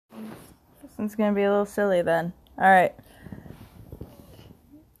This one's going to be a little silly then. All right.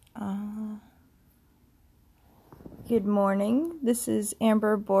 Good morning. This is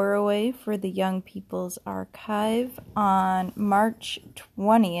Amber Boroway for the Young People's Archive on March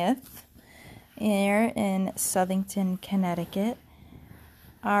 20th here in Southington, Connecticut.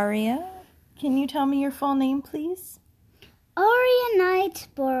 Aria, can you tell me your full name, please? Aria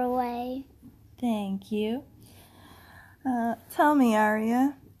Boroway. Thank you. Tell me,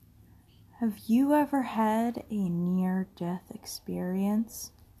 Aria, have you ever had a near-death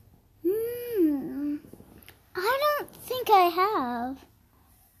experience? I don't think I have,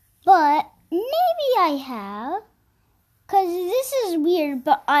 but maybe I have, because this is weird,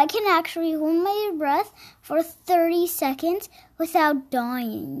 but I can actually hold my breath for 30 seconds without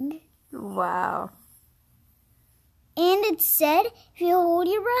dying. Wow. And it said if you hold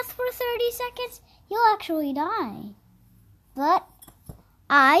your breath for 30 seconds, you'll actually die. But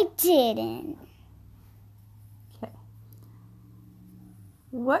I didn't. Okay.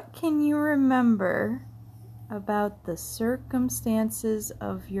 What can you remember about the circumstances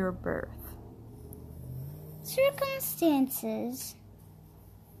of your birth? Circumstances?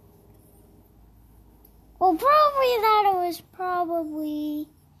 Well, probably that it was probably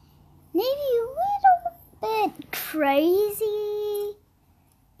maybe a little bit crazy,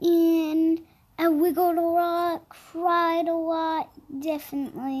 and I wiggled a lot, cried a lot,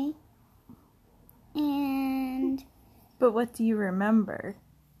 definitely. But what do you remember?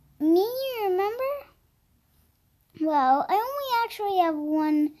 Me, remember? Well, I only actually have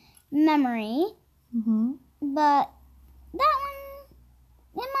one memory, but that one,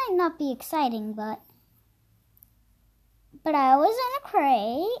 it might not be exciting, but I was in a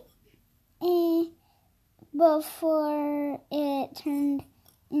crate before it turned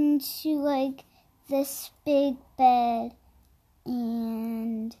into like this big bed,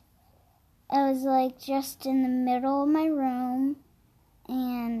 and I was like just in the middle of my room,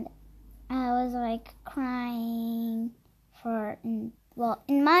 and I was like crying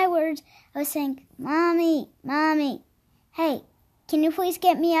in my words, I was saying, Mommy, hey, can you please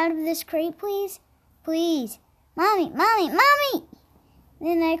get me out of this crate, please? Please. Mommy.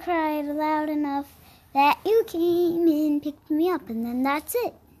 Then I cried loud enough that you came and picked me up, and then that's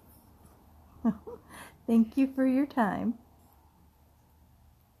it. Thank you for your time.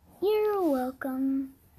 You're welcome.